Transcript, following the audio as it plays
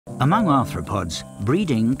Among arthropods,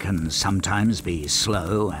 breeding can sometimes be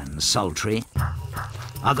slow and sultry,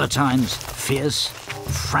 other times fierce,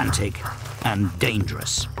 frantic, and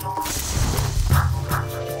dangerous.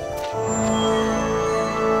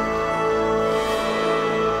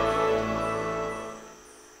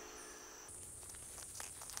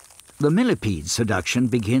 The millipede seduction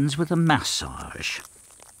begins with a massage.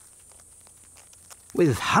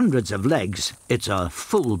 With hundreds of legs, it's a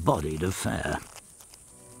full-bodied affair.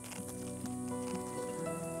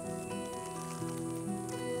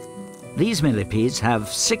 These millipedes have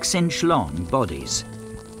 6-inch long bodies,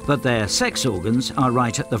 but their sex organs are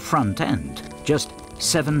right at the front end, just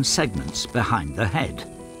 7 segments behind the head.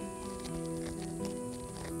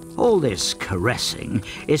 All this caressing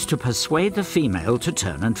is to persuade the female to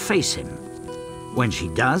turn and face him. When she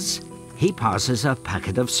does, he passes a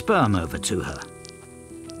packet of sperm over to her.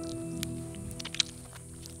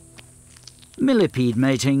 Millipede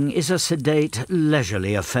mating is a sedate,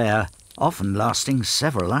 leisurely affair, often lasting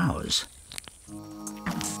several hours.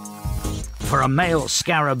 For a male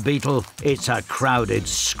scarab beetle, it's a crowded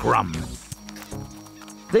scrum.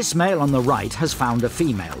 This male on the right has found a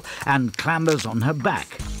female and clambers on her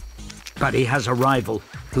back. But he has a rival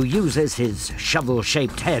who uses his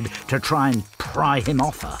shovel-shaped head to try and pry him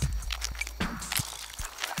off her.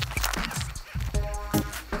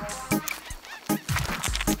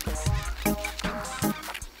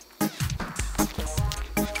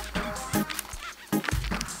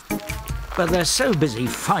 But they're so busy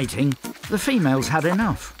fighting, the female's had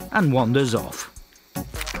enough and wanders off.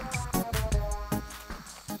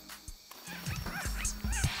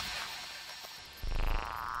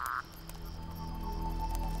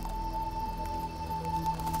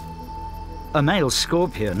 A male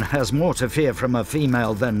scorpion has more to fear from a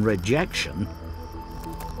female than rejection.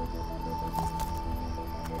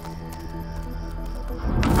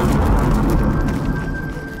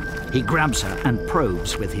 He grabs her and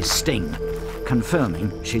probes with his sting,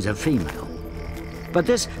 confirming she's a female. But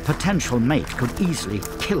this potential mate could easily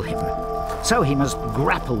kill him, so he must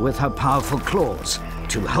grapple with her powerful claws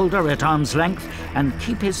to hold her at arm's length and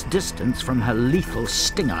keep his distance from her lethal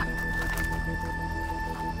stinger.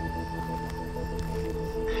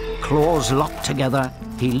 Claws locked together,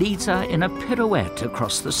 he leads her in a pirouette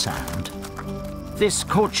across the sand. This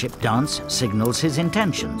courtship dance signals his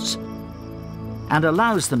intentions and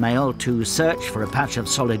allows the male to search for a patch of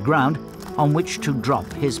solid ground on which to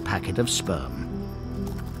drop his packet of sperm.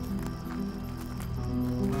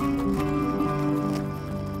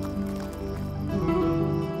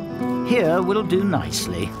 Here will do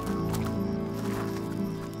nicely.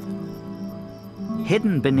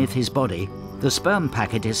 Hidden beneath his body, the sperm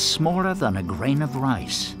packet is smaller than a grain of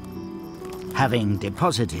rice. Having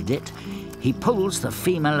deposited it, he pulls the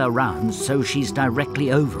female around so she's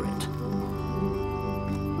directly over it.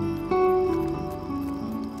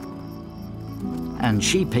 And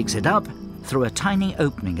she picks it up through a tiny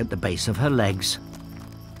opening at the base of her legs.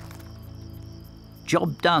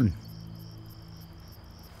 Job done.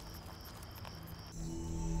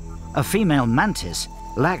 A female mantis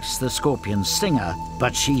lacks the scorpion's stinger,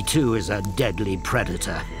 but she too is a deadly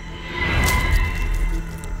predator.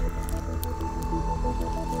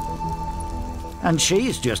 And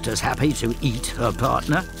she's just as happy to eat her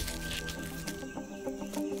partner.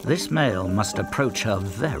 This male must approach her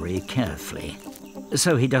very carefully,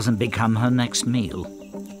 so he doesn't become her next meal.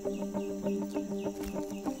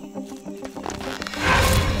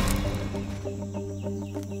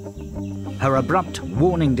 Her abrupt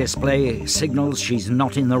warning display signals she's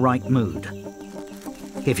not in the right mood.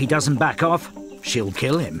 If he doesn't back off, she'll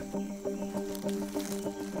kill him.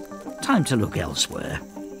 Time to look elsewhere.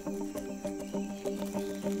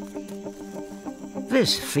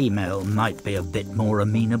 This female might be a bit more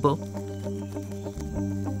amenable.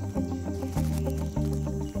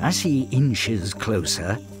 As he inches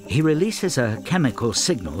closer, he releases a chemical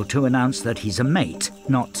signal to announce that he's a mate,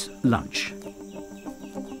 not lunch.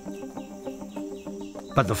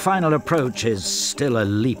 But the final approach is still a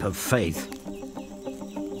leap of faith.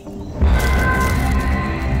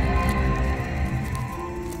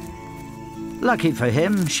 Lucky for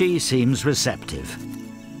him, she seems receptive.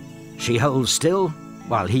 She holds still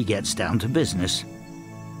while he gets down to business.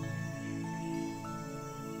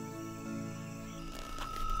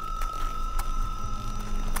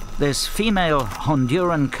 This female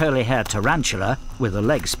Honduran curly-haired tarantula, with a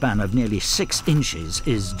leg span of nearly 6 inches,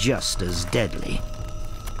 is just as deadly.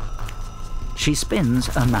 She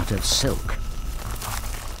spins a mat of silk,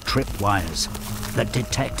 tripwires that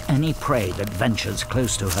detect any prey that ventures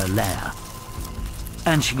close to her lair.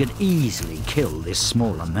 And she could easily kill this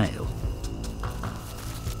smaller male.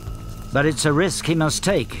 But it's a risk he must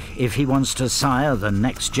take if he wants to sire the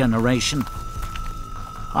next generation.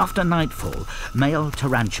 After nightfall, male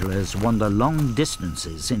tarantulas wander long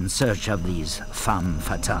distances in search of these femmes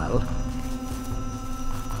fatales.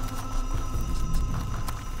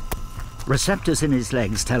 Receptors in his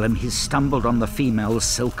legs tell him he's stumbled on the female's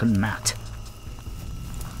silken mat.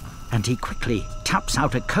 And he quickly taps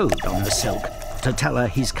out a code on the silk to tell her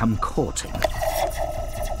he's come courting.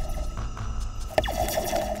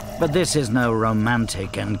 But this is no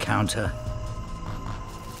romantic encounter.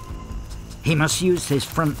 He must use his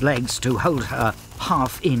front legs to hold her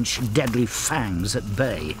half-inch deadly fangs at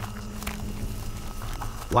bay.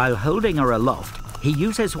 While holding her aloft, he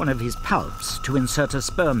uses one of his palps to insert a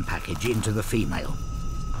sperm package into the female.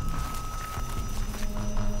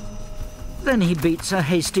 Then he beats a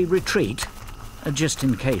hasty retreat, just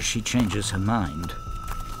in case she changes her mind.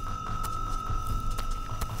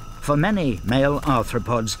 For many male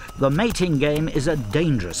arthropods, the mating game is a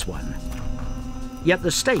dangerous one. Yet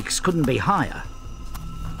the stakes couldn't be higher.